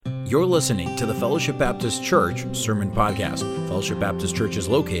You're listening to the Fellowship Baptist Church Sermon Podcast. Fellowship Baptist Church is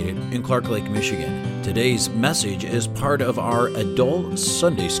located in Clark Lake, Michigan. Today's message is part of our Adult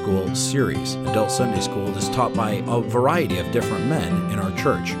Sunday School series. Adult Sunday School is taught by a variety of different men in our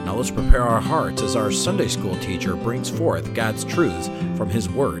church. Now let's prepare our hearts as our Sunday School teacher brings forth God's truths from His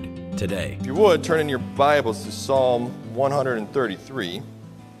Word today. If you would, turn in your Bibles to Psalm 133.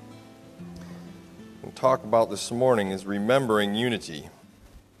 We'll talk about this morning is remembering unity.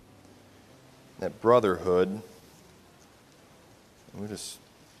 That brotherhood. We'll just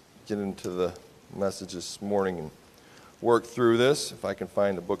get into the message this morning and work through this, if I can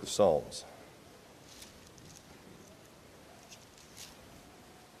find the book of Psalms.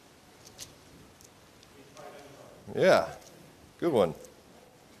 Yeah, good one.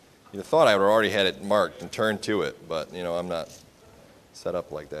 You thought I would already had it marked and turned to it, but, I'm not set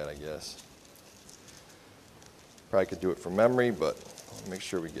up like that, I guess. Probably could do it from memory, but I'll make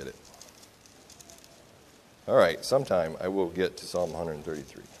sure we get it. All right, sometime I will get to Psalm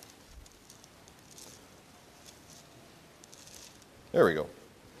 133. There we go.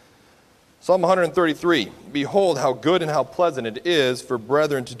 Psalm 133. Behold, how good and how pleasant it is for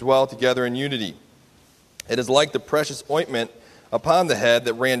brethren to dwell together in unity. It is like the precious ointment upon the head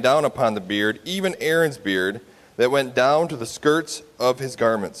that ran down upon the beard, even Aaron's beard, that went down to the skirts of his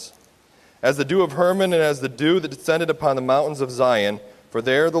garments. As the dew of Hermon and as the dew that descended upon the mountains of Zion, for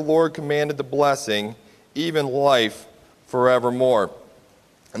there the Lord commanded the blessing, even life forevermore.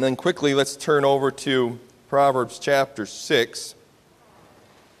 And then quickly, let's turn over to Proverbs chapter 6.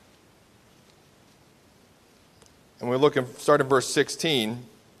 And we're looking, start in verse 16.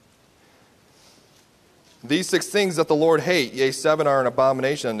 These 6 things that the Lord hate, yea, 7 are an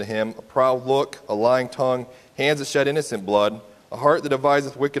abomination unto him: a proud look, a lying tongue, hands that shed innocent blood, a heart that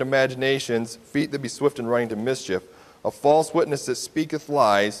deviseth wicked imaginations, feet that be swift in running to mischief, a false witness that speaketh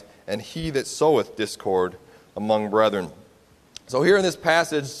lies, and he that soweth discord among brethren. So here in this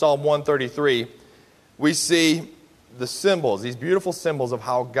passage, Psalm 133, we see the symbols, these beautiful symbols of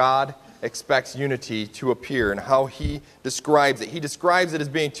how God expects unity to appear and how He describes it. He describes it as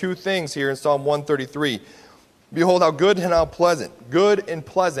being 2 things here in Psalm 133. Behold, how good and how pleasant. Good and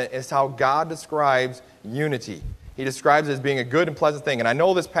pleasant is how God describes unity. He describes it as being a good and pleasant thing. And I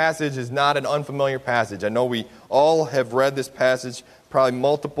know this passage is not an unfamiliar passage. I know we all have read this passage probably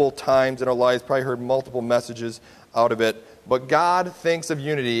multiple times in our lives, probably heard multiple messages out of it. But God thinks of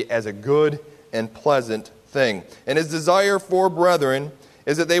unity as a good and pleasant thing. And His desire for brethren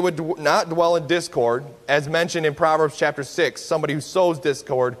is that they would not dwell in discord, as mentioned in Proverbs chapter 6, somebody who sows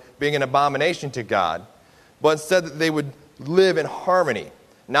discord being an abomination to God, but instead that they would live in harmony,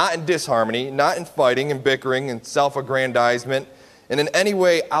 not in disharmony, not in fighting and bickering and self-aggrandizement, and in any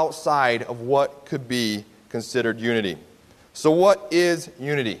way outside of what could be considered unity. So what is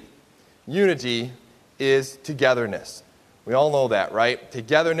unity? Unity is togetherness. We all know that, right?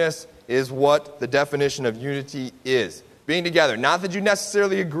 Togetherness is what the definition of unity is. Being together. Not that you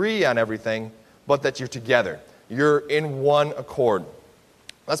necessarily agree on everything, but that you're together. You're in one accord.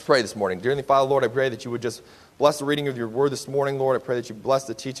 Let's pray this morning. Dearly Father, Lord, I pray that you would just bless the reading of your word this morning, Lord. I pray that you bless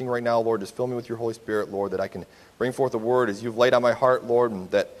the teaching right now, Lord. Just fill me with your Holy Spirit, Lord, that I can bring forth the word as you've laid on my heart, Lord, and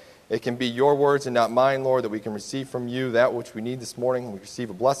that it can be your words and not mine, Lord, that we can receive from you that which we need this morning. We receive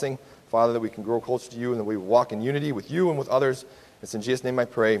a blessing, Father, that we can grow closer to you and that we walk in unity with you and with others. It's in Jesus' name I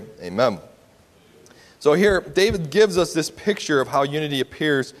pray. Amen. So here, David gives us this picture of how unity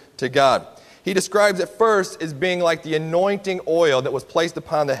appears to God. He describes it first as being like the anointing oil that was placed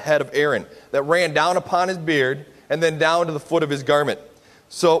upon the head of Aaron, that ran down upon his beard and then down to the foot of his garment.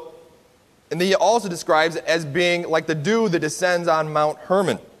 And then he also describes it as being like the dew that descends on Mount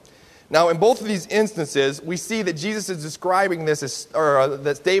Hermon. Now, in both of these instances, we see that Jesus is describing this,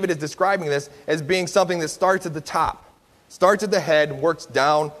 that David is describing this as being something that starts at the top, starts at the head, works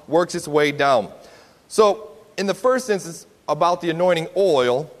down, works its way down. So, in the first instance about the anointing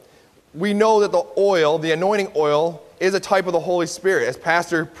oil, we know that the oil, the anointing oil, is a type of the Holy Spirit. As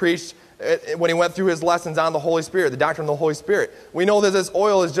Pastor preached when he went through his lessons on the Holy Spirit, the doctrine of the Holy Spirit. We know that this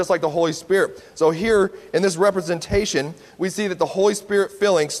oil is just like the Holy Spirit. So here, in this representation, we see that the Holy Spirit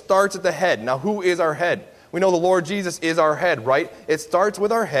filling starts at the head. Now, who is our head? We know the Lord Jesus is our head, right? It starts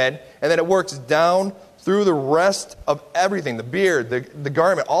with our head, and then it works down through the rest of everything, the beard, the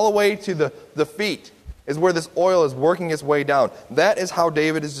garment, all the way to the feet, is where this oil is working its way down. That is how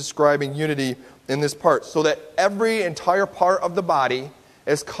David is describing unity in this part, so that every entire part of the body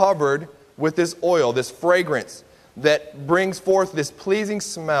is covered with this oil, this fragrance that brings forth this pleasing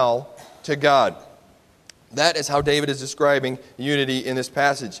smell to God. That is how David is describing unity in this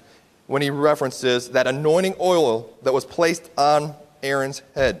passage when he references that anointing oil that was placed on Aaron's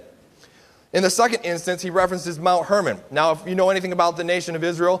head. In the second instance, he references Mount Hermon. Now, if you know anything about the nation of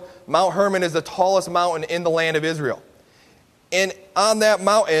Israel, Mount Hermon is the tallest mountain in the land of Israel. And on that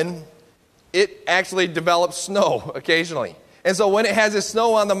mountain, it actually develops snow occasionally. And so when it has this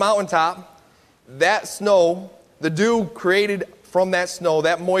snow on the mountaintop, that snow, the dew created from that snow,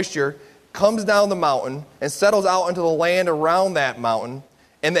 that moisture, comes down the mountain and settles out into the land around that mountain,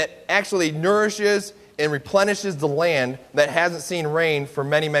 and that actually nourishes and replenishes the land that hasn't seen rain for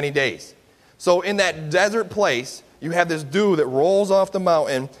many, many days. So in that desert place, you have this dew that rolls off the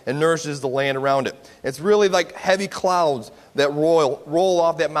mountain and nourishes the land around it. It's really like heavy clouds that roll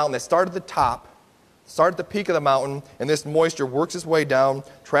off that mountain, that start at the top, start at the peak of the mountain, and this moisture works its way down,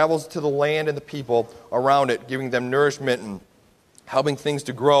 travels to the land and the people around it, giving them nourishment and helping things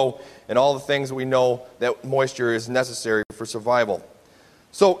to grow, and all the things that we know that moisture is necessary for survival.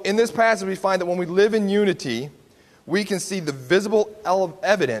 So in this passage, we find that when we live in unity, we can see the visible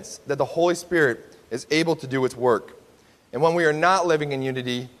evidence that the Holy Spirit is able to do its work. And when we are not living in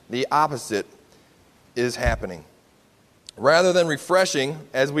unity, the opposite is happening. Rather than refreshing,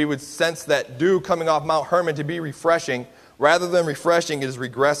 as we would sense that dew coming off Mount Hermon to be refreshing, rather than refreshing, it is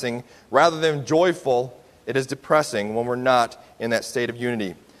regressing. Rather than joyful, it is depressing when we're not in that state of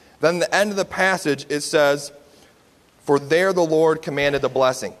unity. Then at the end of the passage, it says, "For there the Lord commanded the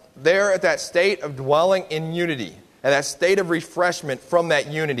blessing." There at that state of dwelling in unity, and that state of refreshment from that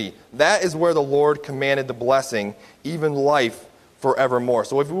unity, that is where the Lord commanded the blessing, even life forevermore.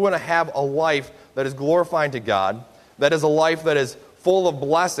 So if we want to have a life that is glorifying to God, that is a life that is full of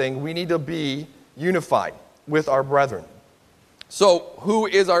blessing, we need to be unified with our brethren. So who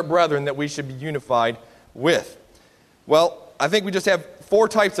is our brethren that we should be unified with? Well, I think we just have 4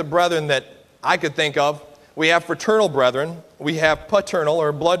 types of brethren that I could think of. We have fraternal brethren, we have paternal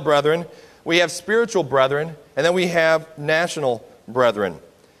or blood brethren, we have spiritual brethren, and then we have national brethren.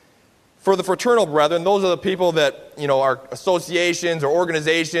 For the fraternal brethren, those are the people that, are associations or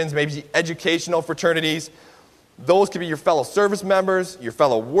organizations, maybe educational fraternities. Those could be your fellow service members, your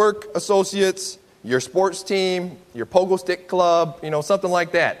fellow work associates, your sports team, your pogo stick club, something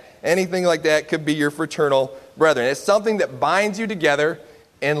like that. Anything like that could be your fraternal brethren. It's something that binds you together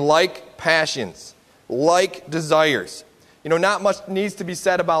in like passions, like desires. Not much needs to be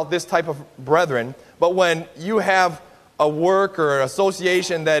said about this type of brethren, but when you have a work or an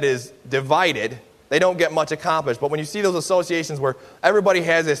association that is divided, they don't get much accomplished. But when you see those associations where everybody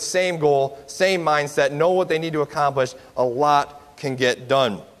has the same goal, same mindset, know what they need to accomplish, a lot can get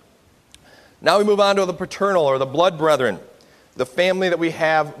done. Now we move on to the paternal or the blood brethren, the family that we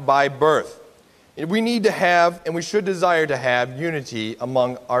have by birth. We need to have, and we should desire to have, unity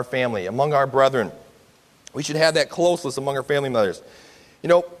among our family, among our brethren. We should have that closeness among our family members.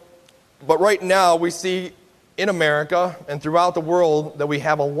 But right now we see in America and throughout the world that we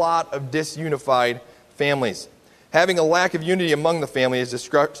have a lot of disunified families. Having a lack of unity among the family is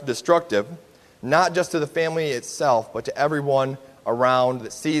destructive, not just to the family itself, but to everyone around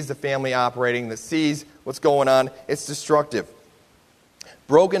that sees the family operating, that sees what's going on. It's destructive.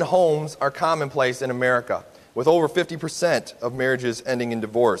 Broken homes are commonplace in America, with over 50% of marriages ending in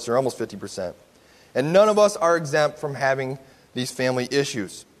divorce, or almost 50%. And none of us are exempt from having these family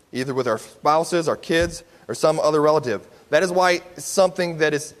issues, either with our spouses, our kids, or some other relative. That is why it's something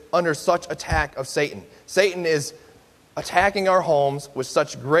that is under such attack of Satan. Satan is attacking our homes with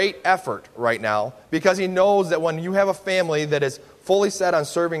such great effort right now because he knows that when you have a family that is fully set on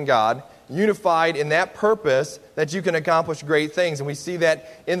serving God, unified in that purpose, that you can accomplish great things. And we see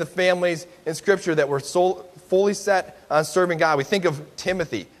that in the families in Scripture that were so fully set on serving God. We think of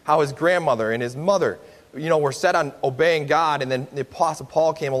Timothy, how his grandmother and his mother, were set on obeying God, and then the Apostle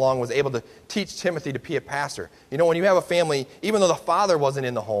Paul came along and was able to teach Timothy to be a pastor. When you have a family, even though the father wasn't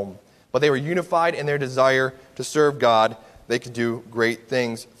in the home, but they were unified in their desire to serve God, they could do great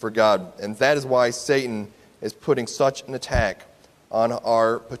things for God. And that is why Satan is putting such an attack on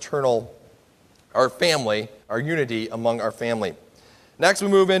our family, our unity among our family. Next we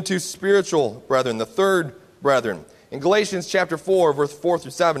move into spiritual brethren, the third brethren. In Galatians chapter 4, verse 4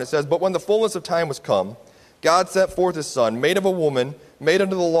 through 7, it says, "But when the fullness of time was come, God sent forth his Son, made of a woman, made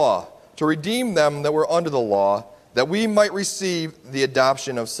under the law, to redeem them that were under the law, that we might receive the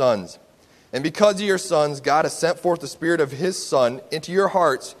adoption of sons. And because ye are sons, God has sent forth the Spirit of his Son into your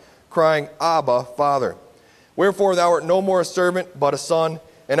hearts, crying, Abba, Father. Wherefore thou art no more a servant, but a son,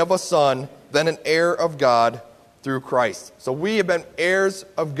 and of a son, then an heir of God through Christ." So we have been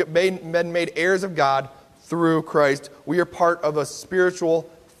made heirs of God through Christ. We are part of a spiritual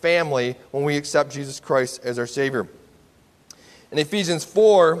family when we accept Jesus Christ as our Savior. In Ephesians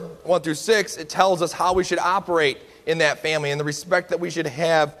 4, 1 through 6, it tells us how we should operate in that family and the respect that we should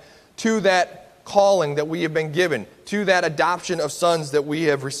have to that calling that we have been given, to that adoption of sons that we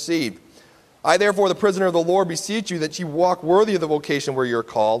have received. I, therefore, the prisoner of the Lord, beseech you that ye walk worthy of the vocation where you are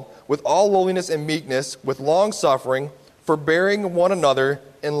called, with all lowliness and meekness, with long suffering, forbearing one another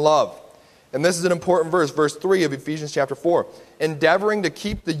in love. And this is an important verse, verse 3 of Ephesians chapter 4. Endeavoring to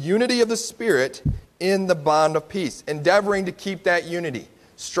keep the unity of the Spirit in the bond of peace. Endeavoring to keep that unity.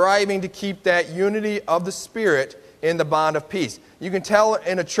 Striving to keep that unity of the Spirit in the bond of peace. You can tell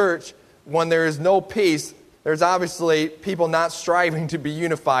in a church when there is no peace, there's obviously people not striving to be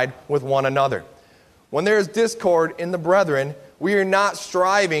unified with one another. When there is discord in the brethren, we are not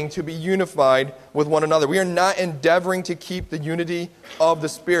striving to be unified with one another. We are not endeavoring to keep the unity of the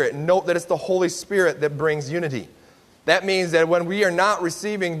Spirit. Note that it's the Holy Spirit that brings unity. That means that when we are not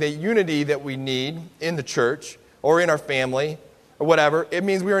receiving the unity that we need in the church or in our family or whatever, it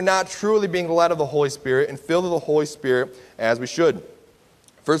means we are not truly being led of the Holy Spirit and filled with the Holy Spirit as we should.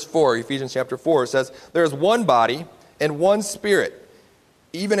 Verse 4, Ephesians chapter 4 says, there is one body and one Spirit,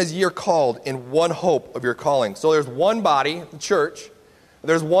 even as ye are called in one hope of your calling. So there's one body, the church,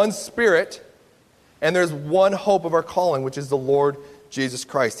 there's one Spirit, and there's one hope of our calling, which is the Lord Jesus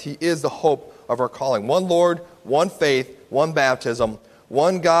Christ. He is the hope of our calling. One Lord, one faith, one baptism,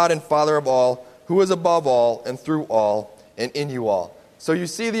 one God and Father of all, who is above all and through all and in you all. So you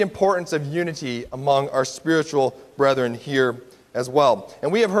see the importance of unity among our spiritual brethren here as well.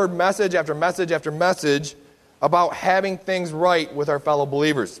 And we have heard message after message after message about having things right with our fellow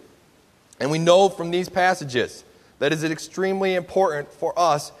believers. And we know from these passages that it is extremely important for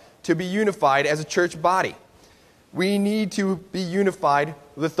us to be unified as a church body. We need to be unified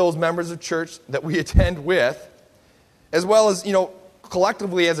with those members of church that we attend with, as well as,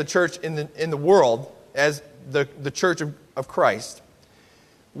 collectively as a church in the world, as the church of Christ.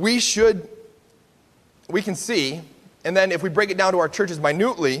 We can see, and then if we break it down to our churches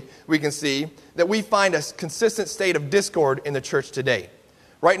minutely, we can see that we find a consistent state of discord in the church today.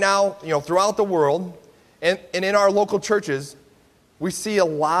 Right now, throughout the world and in our local churches, we see a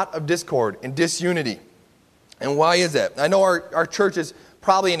lot of discord and disunity. And why is that? I know our church is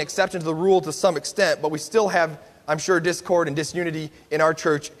probably an exception to the rule to some extent, but we still have, I'm sure, discord and disunity in our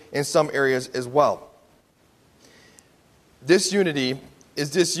church in some areas as well. Disunity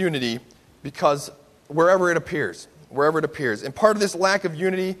is disunity because wherever it appears. And part of this lack of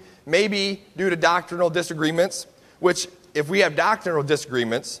unity may be due to doctrinal disagreements, which if we have doctrinal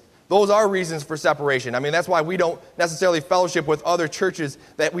disagreements, those are reasons for separation. I mean, that's why we don't necessarily fellowship with other churches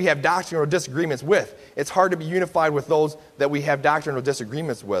that we have doctrinal disagreements with. It's hard to be unified with those that we have doctrinal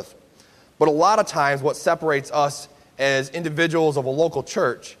disagreements with. But a lot of times what separates us as individuals of a local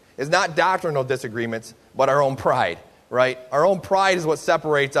church is not doctrinal disagreements, but our own pride. Right? Our own pride is what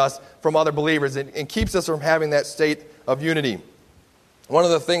separates us from other believers and keeps us from having that state of unity. One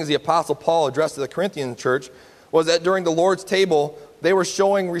of the things the Apostle Paul addressed to the Corinthian church was that during the Lord's table, they were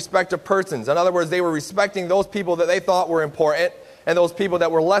showing respect to persons. In other words, they were respecting those people that they thought were important, and those people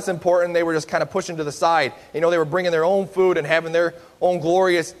that were less important, they were just kind of pushing to the side. They were bringing their own food and having their own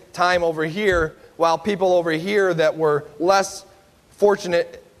glorious time over here, while people over here that were less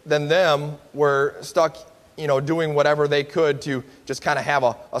fortunate than them were stuck doing whatever they could to just kind of have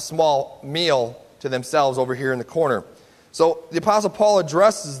a small meal to themselves over here in the corner. So the Apostle Paul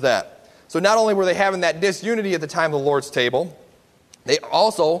addresses that. So not only were they having that disunity at the time of the Lord's table, they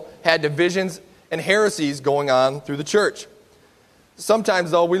also had divisions and heresies going on through the church.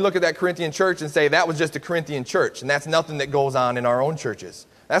 Sometimes, though, we look at that Corinthian church and say that was just a Corinthian church, and that's nothing that goes on in our own churches.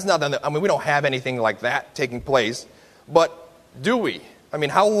 That's nothing that, we don't have anything like that taking place. But do we?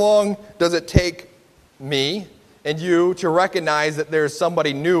 How long does it take me and you to recognize that there's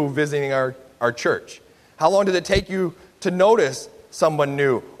somebody new visiting our church? How long did it take you to notice someone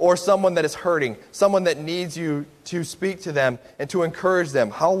new or someone that is hurting, someone that needs you to speak to them and to encourage them?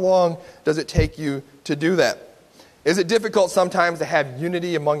 How long does it take you to do that? Is it difficult sometimes to have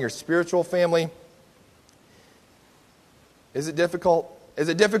unity among your spiritual family? Is it difficult? Is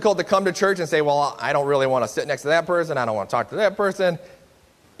it difficult to come to church and say, well, I don't really want to sit next to that person, I don't want to talk to that person?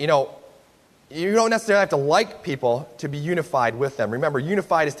 You don't necessarily have to like people to be unified with them. Remember,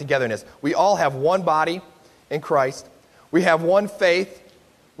 unified is togetherness. We all have one body in Christ. We have one faith.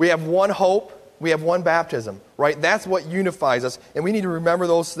 We have one hope. We have one baptism, right? That's what unifies us, and we need to remember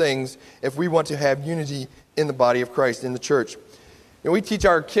those things if we want to have unity in the body of Christ, in the church. We teach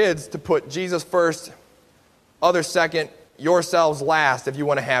our kids to put Jesus first, others second, yourselves last if you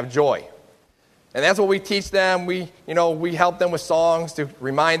want to have joy. And that's what we teach them. We help them with songs to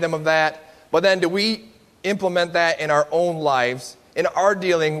remind them of that. But then do we implement that in our own lives, in our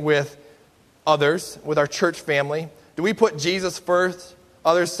dealing with others, with our church family? Do we put Jesus first,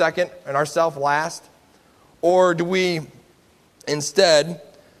 others second and ourselves last? Or do we instead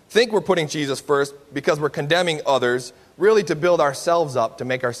think we're putting Jesus first because we're condemning others, really to build ourselves up, to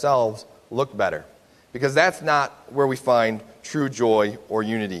make ourselves look better? Because that's not where we find true joy or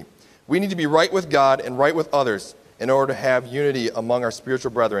unity. We need to be right with God and right with others in order to have unity among our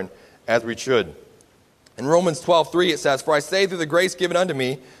spiritual brethren, as we should. In Romans 12:3 it says, "For I say through the grace given unto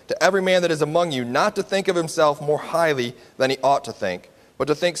me, to every man that is among you, not to think of himself more highly than he ought to think, but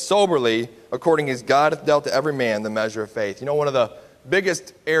to think soberly, according as God hath dealt to every man the measure of faith." You know, one of the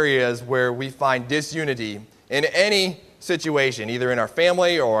biggest areas where we find disunity in any situation, either in our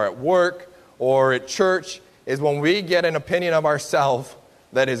family or at work or at church, is when we get an opinion of ourselves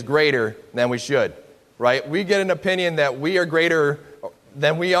that is greater than we should, right? We get an opinion that we are greater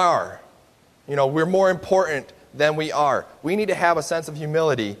than we are. You know, we're more important than we are. We need to have a sense of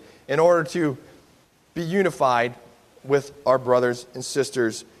humility in order to be unified with our brothers and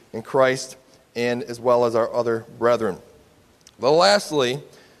sisters in Christ, and as well as our other brethren. But lastly,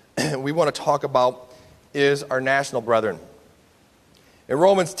 we want to talk about is our national brethren. In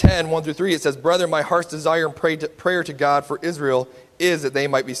Romans 10:1-3, it says, "Brethren, my heart's desire and prayer to God for Israel is that they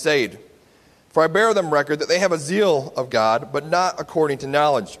might be saved. For I bear them record that they have a zeal of God, but not according to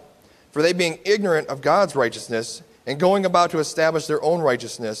knowledge. For they, being ignorant of God's righteousness, and going about to establish their own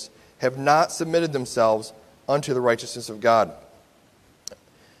righteousness, have not submitted themselves unto the righteousness of God."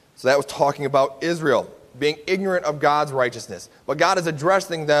 So that was talking about Israel being ignorant of God's righteousness. But God is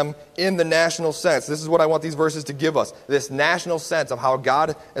addressing them in the national sense. This is what I want these verses to give us, this national sense of how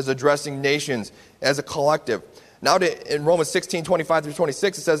God is addressing nations as a collective. Now in Romans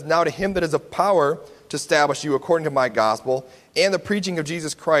 16:25-26, it says, "Now to him that is of power to establish you according to my gospel, and the preaching of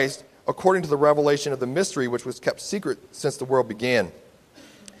Jesus Christ, according to the revelation of the mystery which was kept secret since the world began,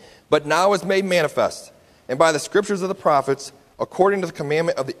 but now is made manifest, and by the scriptures of the prophets, according to the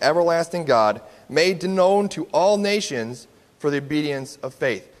commandment of the everlasting God, made known to all nations for the obedience of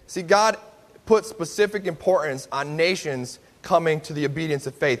faith." See, God put specific importance on nations coming to the obedience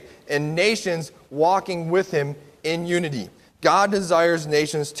of faith, and nations walking with him in unity. God desires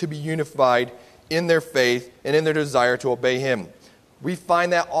nations to be unified in their faith and in their desire to obey him. We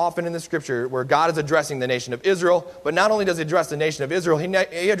find that often in the scripture where God is addressing the nation of Israel, but not only does he address the nation of Israel,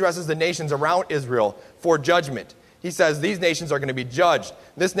 he addresses the nations around Israel for judgment. He says these nations are going to be judged.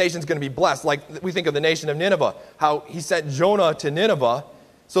 This nation's going to be blessed. Like we think of the nation of Nineveh, how he sent Jonah to Nineveh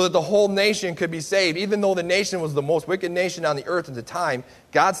so that the whole nation could be saved. Even though the nation was the most wicked nation on the earth at the time,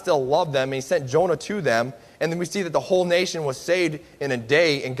 God still loved them, and he sent Jonah to them. And then we see that the whole nation was saved in a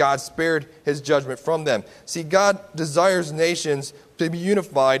day, and God spared his judgment from them. See, God desires nations to be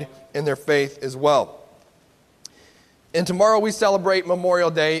unified in their faith as well. And tomorrow we celebrate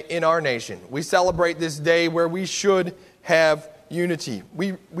Memorial Day in our nation. We celebrate this day where we should have unity.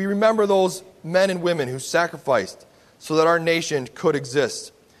 We remember those men and women who sacrificed so that our nation could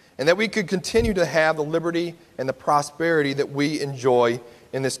exist, and that we could continue to have the liberty and the prosperity that we enjoy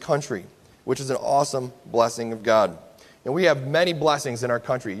in this country, which is an awesome blessing of God. And we have many blessings in our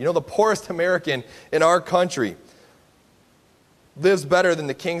country. You know, the poorest American in our country lives better than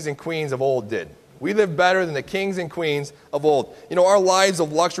the kings and queens of old did. We live better than the kings and queens of old. You know, our lives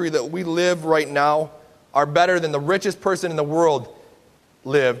of luxury that we live right now are better than the richest person in the world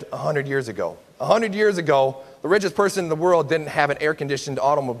lived 100 years ago. 100 years ago, the richest person in the world didn't have an air-conditioned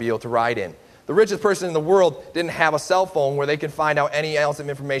automobile to ride in. The richest person in the world didn't have a cell phone where they could find out any ounce of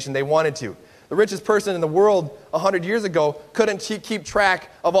information they wanted to. The richest person in the world 100 years ago couldn't keep track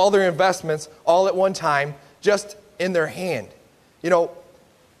of all their investments all at one time, just in their hand. You know,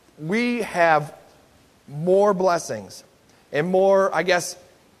 we have more blessings and more, I guess,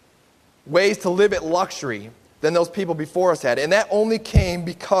 ways to live at luxury than those people before us had. And that only came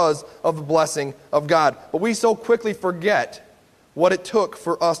because of the blessing of God. But we so quickly forget what it took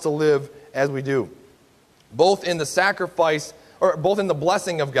for us to live as we do, both in the sacrifice, or both in the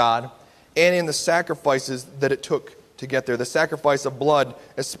blessing of God and in the sacrifices that it took to get there, the sacrifice of blood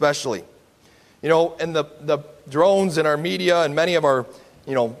especially. You know, and the drones in our media and many of our,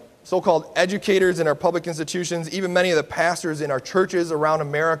 so-called educators in our public institutions, even many of the pastors in our churches around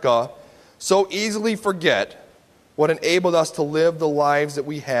America, so easily forget what enabled us to live the lives that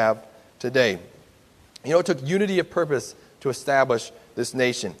we have today. You know, it took unity of purpose to establish this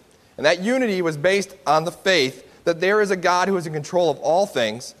nation. And that unity was based on the faith that there is a God who is in control of all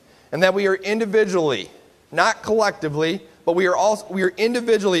things, and that we are individually, not collectively, but we are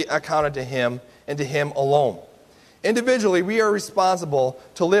individually accounted to him and to him alone. Individually, we are responsible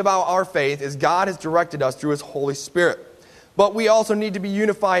to live out our faith as God has directed us through his Holy Spirit. But we also need to be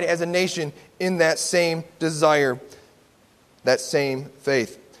unified as a nation in that same desire that same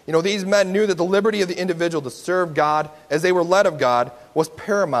faith. These men knew that the liberty of the individual to serve God as they were led of God was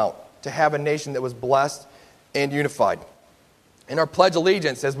paramount to have a nation that was blessed and unified. In our Pledge of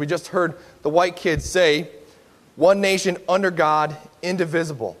Allegiance, as we just heard the white kids say, one nation under God,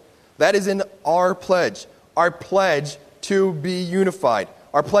 indivisible. That is in our pledge to be unified.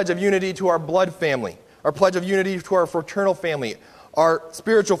 Our pledge of unity to our blood family. Our pledge of unity to our fraternal family. Our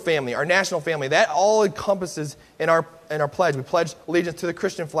spiritual family, our national family. That all encompasses in our pledge. We pledge allegiance to the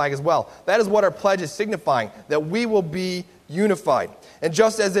Christian flag as well. That is what our pledge is signifying, that we will be unified. And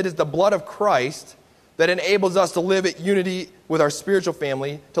just as it is the blood of Christ that enables us to live at unity with our spiritual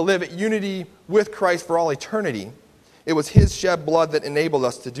family, to live at unity with Christ for all eternity, it was His shed blood that enabled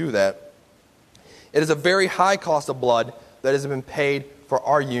us to do that. It is a very high cost of blood that has been paid for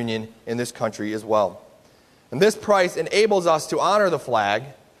our union in this country as well. And this price enables us to honor the flag,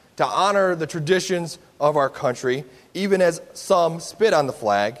 to honor the traditions of our country, even as some spit on the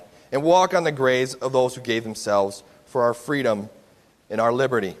flag and walk on the graves of those who gave themselves for our freedom and our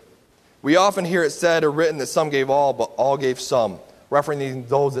liberty. We often hear it said or written that some gave all, but all gave some, referencing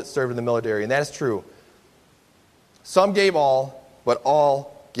those that served in the military. And that is true. Some gave all, but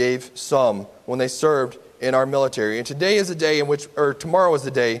all gave some when they served in our military. And today is the day in which, or tomorrow is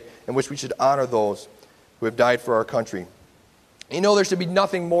the day in which we should honor those who have died for our country. There should be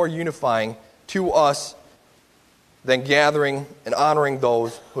nothing more unifying to us than gathering and honoring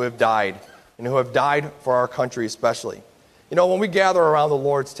those who have died, and who have died for our country especially. When we gather around the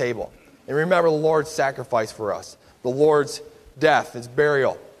Lord's table and remember the Lord's sacrifice for us, the Lord's death, His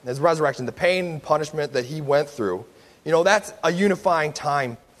burial, His resurrection, the pain and punishment that He went through, that's a unifying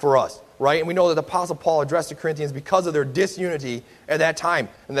time for us. Right? And we know that the Apostle Paul addressed the Corinthians because of their disunity at that time,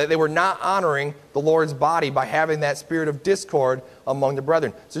 and that they were not honoring the Lord's body by having that spirit of discord among the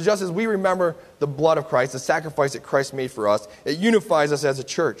brethren. So just as we remember the blood of Christ, the sacrifice that Christ made for us, it unifies us as a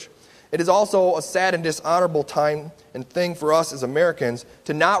church. It is also a sad and dishonorable time and thing for us as Americans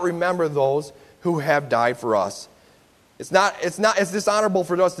to not remember those who have died for us. It's dishonorable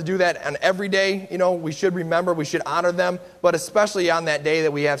for us to do that on every day. We should remember, we should honor them, but especially on that day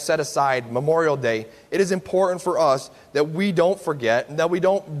that we have set aside, Memorial Day, it is important for us that we don't forget and that we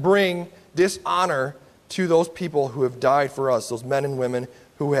don't bring dishonor to those people who have died for us, those men and women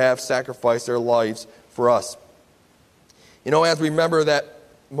who have sacrificed their lives for us. As we remember that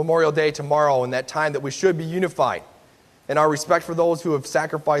Memorial Day tomorrow and that time that we should be unified in our respect for those who have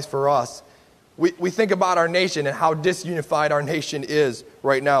sacrificed for us, we think about our nation and how disunified our nation is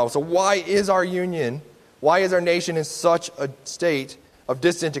right now. So why is our nation in such a state of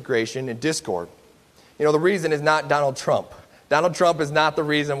disintegration and discord? The reason is not Donald Trump. Donald Trump is not the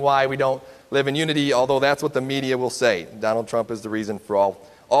reason why we don't live in unity, although that's what the media will say. Donald Trump is the reason for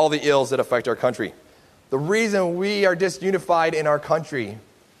all the ills that affect our country. The reason we are disunified in our country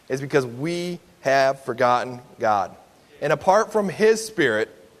is because we have forgotten God. And apart from His Spirit,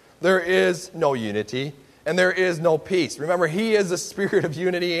 there is no unity, and there is no peace. Remember, He is the spirit of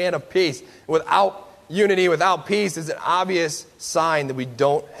unity and of peace. Without unity, without peace, is an obvious sign that we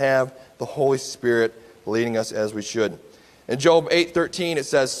don't have the Holy Spirit leading us as we should. In Job 8:13, it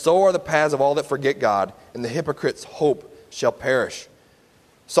says, "So are the paths of all that forget God, and the hypocrite's hope shall perish."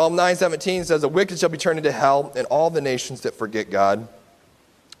 Psalm 9:17 says, "The wicked shall be turned into hell, and all the nations that forget God."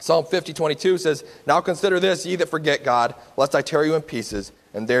 Psalm 50:22 says, "Now consider this, ye that forget God, lest I tear you in pieces,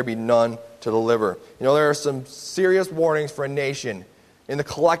 and there be none to deliver." There are some serious warnings for a nation in the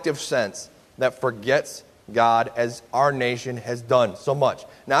collective sense that forgets God as our nation has done so much.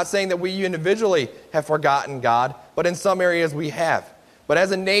 Not saying that we individually have forgotten God, but in some areas we have. But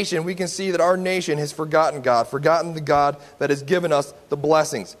as a nation, we can see that our nation has forgotten God, forgotten the God that has given us the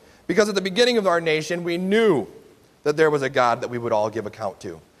blessings. Because at the beginning of our nation, we knew that there was a God that we would all give account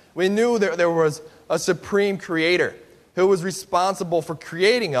to. We knew that there was a supreme creator who was responsible for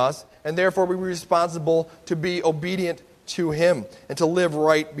creating us, and therefore we were responsible to be obedient to Him and to live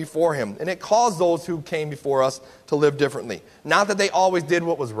right before Him. And it caused those who came before us to live differently. Not that they always did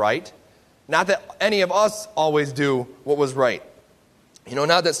what was right. Not that any of us always do what was right.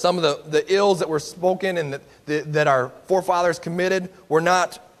 Not that some of the ills that were spoken and that our forefathers committed were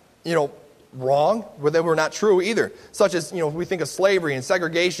not, wrong, but they were not true either. Such as, we think of slavery and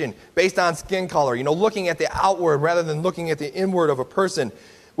segregation based on skin color, looking at the outward rather than looking at the inward of a person,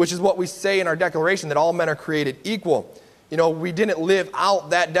 which is what we say in our declaration, that all men are created equal. We didn't live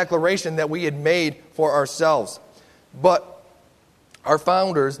out that declaration that we had made for ourselves. But our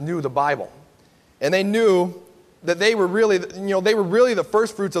founders knew the Bible. And they knew that they were really the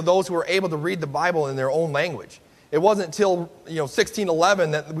first fruits of those who were able to read the Bible in their own language. It wasn't until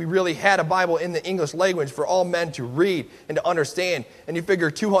 1611 that we really had a Bible in the English language for all men to read and to understand. And you figure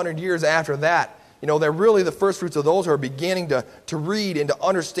 200 years after that, they're really the first fruits of those who are beginning to read and to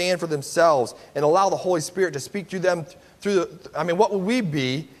understand for themselves and allow the Holy Spirit to speak to them what would we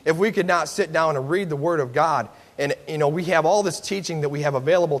be if we could not sit down and read the Word of God? And, we have all this teaching that we have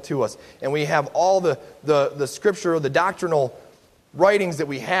available to us, and we have all the Scripture, the doctrinal writings that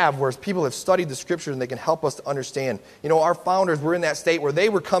we have, where people have studied the Scriptures and they can help us to understand. Our founders were in that state where they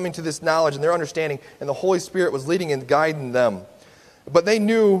were coming to this knowledge and their understanding, and the Holy Spirit was leading and guiding them. But they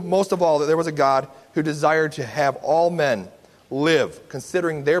knew, most of all, that there was a God who desired to have all men live,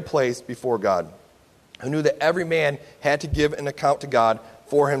 considering their place before God, who knew that every man had to give an account to God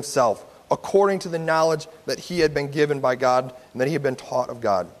for himself, according to the knowledge that he had been given by God and that he had been taught of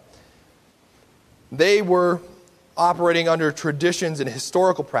God. They were operating under traditions and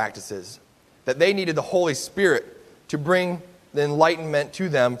historical practices that they needed the Holy Spirit to bring the enlightenment to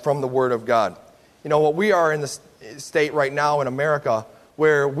them from the Word of God. What we are in the state right now in America,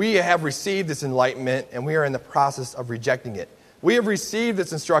 where we have received this enlightenment and we are in the process of rejecting it. We have received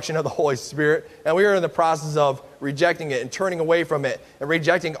this instruction of the Holy Spirit, and we are in the process of rejecting it and turning away from it and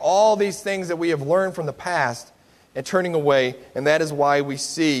rejecting all these things that we have learned from the past and turning away, and that is why we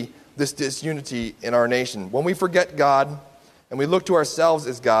see this disunity in our nation. When we forget God and we look to ourselves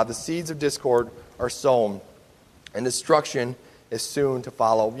as God, the seeds of discord are sown, and destruction is soon to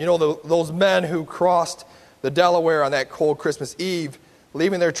follow. Those men who crossed the Delaware on that cold Christmas Eve,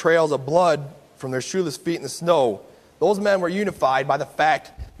 leaving their trails of blood from their shoeless feet in the snow, those men were unified by the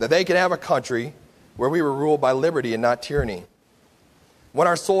fact that they could have a country where we were ruled by liberty and not tyranny. When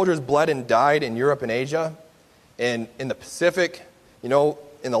our soldiers bled and died in Europe and Asia, and in the Pacific, in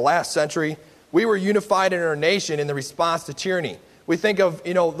the last century, we were unified in our nation in the response to tyranny. We think of,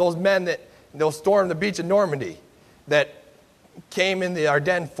 those men that stormed the beach of Normandy, that came in the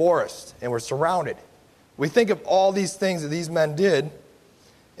Ardennes forest and were surrounded. We think of all these things that these men did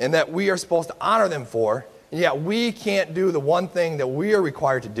and that we are supposed to honor them for, and yet we can't do the one thing that we are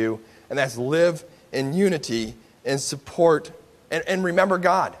required to do, and that's live in unity and support and remember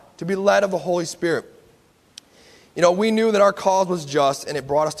God, to be led of the Holy Spirit. We knew that our cause was just, and it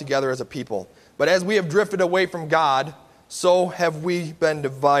brought us together as a people. But as we have drifted away from God, so have we been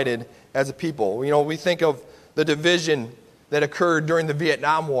divided as a people. We think of the division that occurred during the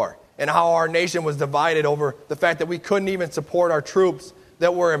Vietnam War and how our nation was divided over the fact that we couldn't even support our troops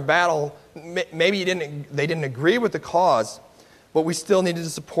that were in battle. Maybe they didn't agree with the cause, but we still needed to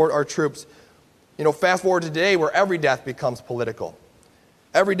support our troops. Fast forward to today where every death becomes political.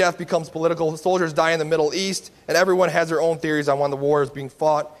 Every death becomes political. Soldiers die in the Middle East, and everyone has their own theories on when the war is being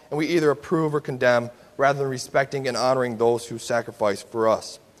fought, and we either approve or condemn rather than respecting and honoring those who sacrifice for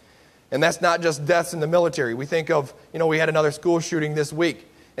us. And that's not just deaths in the military. We think of, we had another school shooting this week,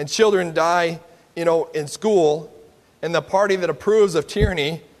 and children die, in school, and the party that approves of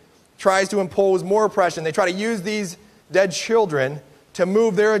tyranny tries to impose more oppression. They try to use these dead children to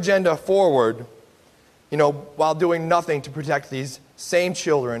move their agenda forward, while doing nothing to protect these same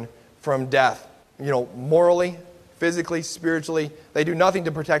children from death. Morally, physically, spiritually, they do nothing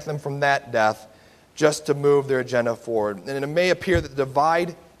to protect them from that death, just to move their agenda forward. And it may appear that the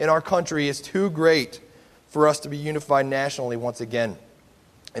divide in our country is too great for us to be unified nationally once again.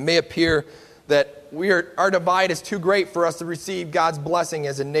 It may appear that our divide is too great for us to receive God's blessing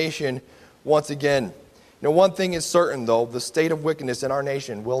as a nation once again. One thing is certain, though, the state of wickedness in our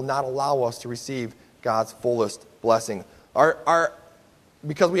nation will not allow us to receive God's fullest blessing.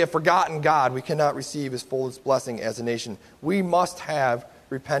 Because we have forgotten God, we cannot receive His fullest blessing as a nation. We must have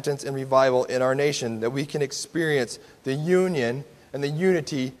repentance and revival in our nation that we can experience the union and the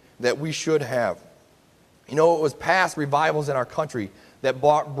unity that we should have. It was past revivals in our country that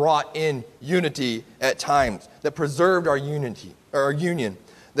brought in unity at times, that preserved our union,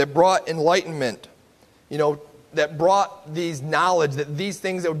 that brought enlightenment, that brought these knowledge that these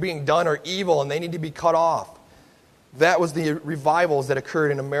things that were being done are evil and they need to be cut off. That was the revivals that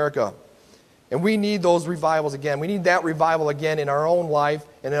occurred in America. And we need those revivals again. We need that revival again in our own life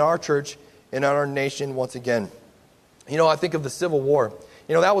and in our church and in our nation once again. I think of the Civil War.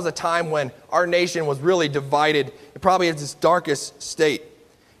 That was a time when our nation was really divided, probably at its darkest state.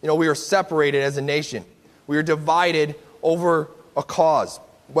 We were separated as a nation. We were divided over a cause,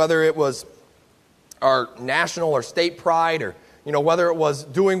 whether it was our national or state pride, or whether it was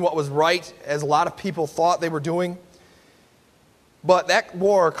doing what was right, as a lot of people thought they were doing. But that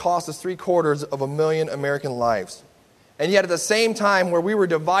war cost us 750,000 American lives. And yet at the same time where we were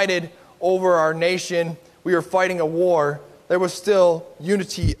divided over our nation, we were fighting a war there was still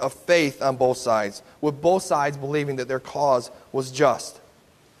unity of faith on both sides, with both sides believing that their cause was just.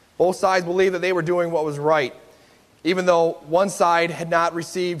 Both sides believed that they were doing what was right, even though one side had not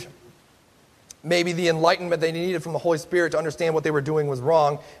received maybe the enlightenment they needed from the Holy Spirit to understand what they were doing was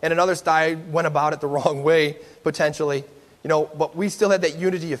wrong, and another side went about it the wrong way, potentially. But we still had that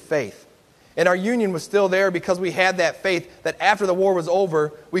unity of faith. And our union was still there because we had that faith that after the war was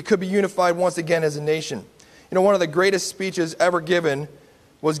over, we could be unified once again as a nation. One of the greatest speeches ever given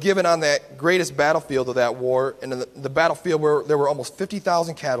was given on that greatest battlefield of that war, and the battlefield where there were almost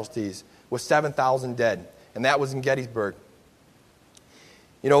 50,000 casualties with 7,000 dead, and that was in Gettysburg.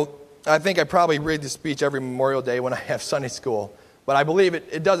 I think I probably read this speech every Memorial Day when I have Sunday school, but I believe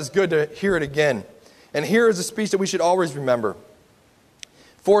it does us good to hear it again. And here is a speech that we should always remember.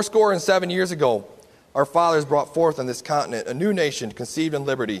 7 years ago, our fathers brought forth on this continent a new nation conceived in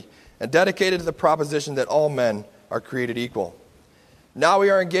liberty and dedicated to the proposition that all men are created equal. Now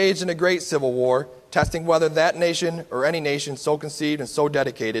we are engaged in a great civil war, testing whether that nation or any nation so conceived and so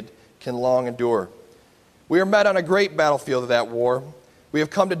dedicated can long endure. We are met on a great battlefield of that war. We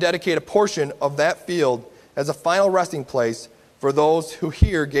have come to dedicate a portion of that field as a final resting place for those who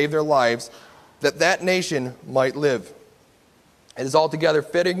here gave their lives that that nation might live. It is altogether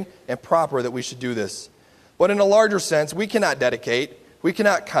fitting and proper that we should do this. But in a larger sense, we cannot dedicate, we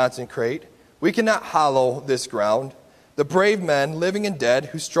cannot consecrate, we cannot hallow this ground. The brave men, living and dead,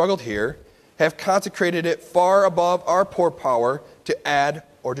 who struggled here, have consecrated it far above our poor power to add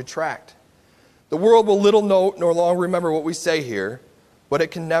or detract. The world will little note nor long remember what we say here, but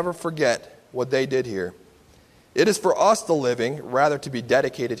it can never forget what they did here. It is for us, the living, rather to be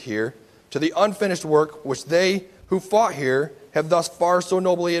dedicated here to the unfinished work which they who fought here have thus far so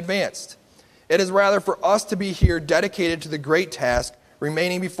nobly advanced. It is rather for us to be here dedicated to the great task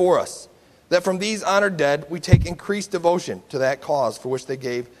remaining before us, that from these honored dead we take increased devotion to that cause for which they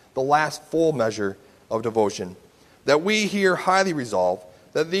gave the last full measure of devotion, that we here highly resolve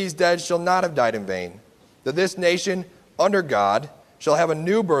that these dead shall not have died in vain, that this nation, under God, shall have a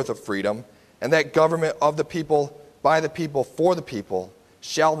new birth of freedom, and that government of the people, by the people, for the people,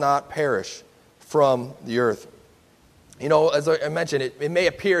 shall not perish from the earth. As I mentioned, it may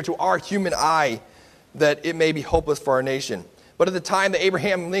appear to our human eye that it may be hopeless for our nation. But at the time that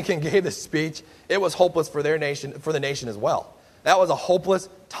Abraham Lincoln gave this speech, it was hopeless for their nation, for the nation as well. That was a hopeless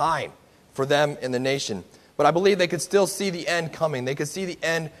time for them in the nation. But I believe they could still see the end coming. They could see the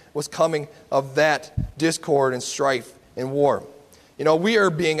end was coming of that discord and strife and war. We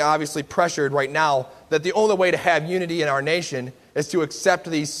are being obviously pressured right now that the only way to have unity in our nation is to accept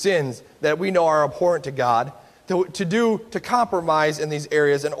these sins that we know are abhorrent to God, to compromise in these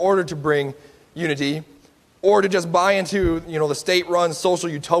areas in order to bring unity, or to just buy into the state-run social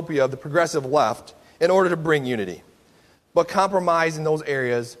utopia of the progressive left in order to bring unity. But compromise in those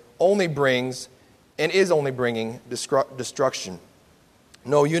areas only brings and is only bringing destruction.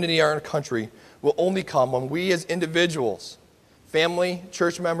 No, unity in our country will only come when we as individuals, family,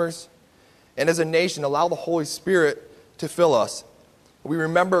 church members, and as a nation allow the Holy Spirit to fill us. We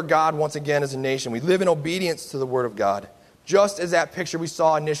remember God once again as a nation. We live in obedience to the Word of God, just as that picture we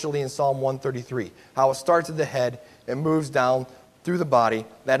saw initially in Psalm 133, how it starts at the head and moves down through the body,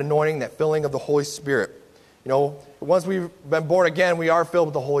 that anointing, that filling of the Holy Spirit. Once we've been born again, we are filled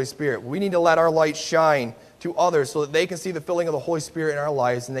with the Holy Spirit. We need to let our light shine to others so that they can see the filling of the Holy Spirit in our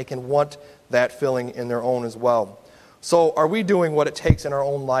lives and they can want that filling in their own as well. So are we doing what it takes in our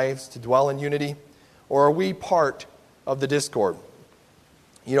own lives to dwell in unity, or are we part of the discord?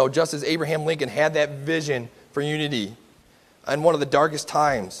 Just as Abraham Lincoln had that vision for unity in one of the darkest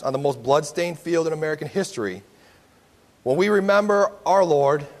times on the most bloodstained field in American history, when we remember our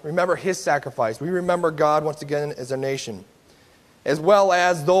Lord, remember His sacrifice, we remember God once again as a nation, as well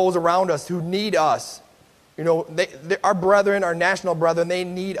as those around us who need us. Our brethren, our national brethren, they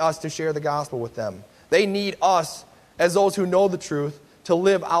need us to share the gospel with them. They need us as those who know the truth to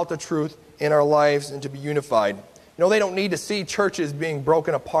live out the truth in our lives and to be unified. They don't need to see churches being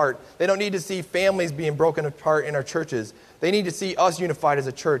broken apart. They don't need to see families being broken apart in our churches. They need to see us unified as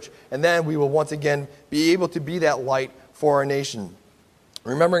a church, and then we will once again be able to be that light for our nation.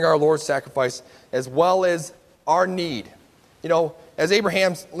 Remembering our Lord's sacrifice as well as our need. As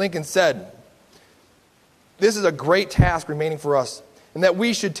Abraham Lincoln said, this is a great task remaining for us, and that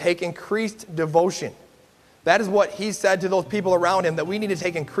we should take increased devotion. That is what he said to those people around him, that we need to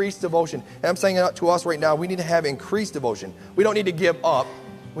take increased devotion. And I'm saying it to us right now, we need to have increased devotion. We don't need to give up.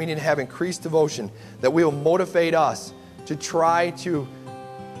 We need to have increased devotion that will motivate us to try to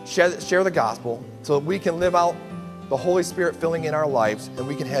share the gospel so that we can live out the Holy Spirit filling in our lives and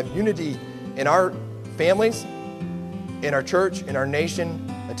we can have unity in our families, in our church, in our nation,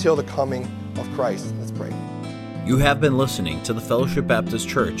 until the coming of Christ. Let's pray. You have been listening to the Fellowship Baptist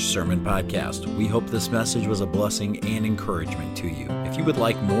Church Sermon Podcast. We hope this message was a blessing and encouragement to you. If you would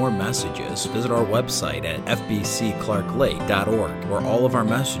like more messages, visit our website at fbcclarklake.org, where all of our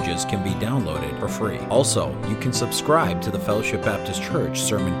messages can be downloaded for free. Also, you can subscribe to the Fellowship Baptist Church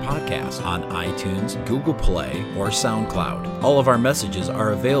Sermon Podcast on iTunes, Google Play, or SoundCloud. All of our messages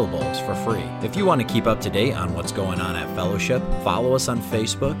are available for free. If you want to keep up to date on what's going on at Fellowship, follow us on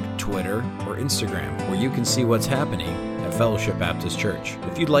Facebook, Twitter, or Instagram, where you can see what's happening at Fellowship Baptist Church.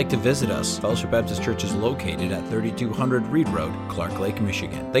 If you'd like to visit us, Fellowship Baptist Church is located at 3200 Reed Road, Clark Lake,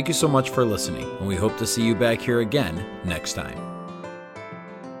 Michigan. Thank you so much for listening, and we hope to see you back here again next time.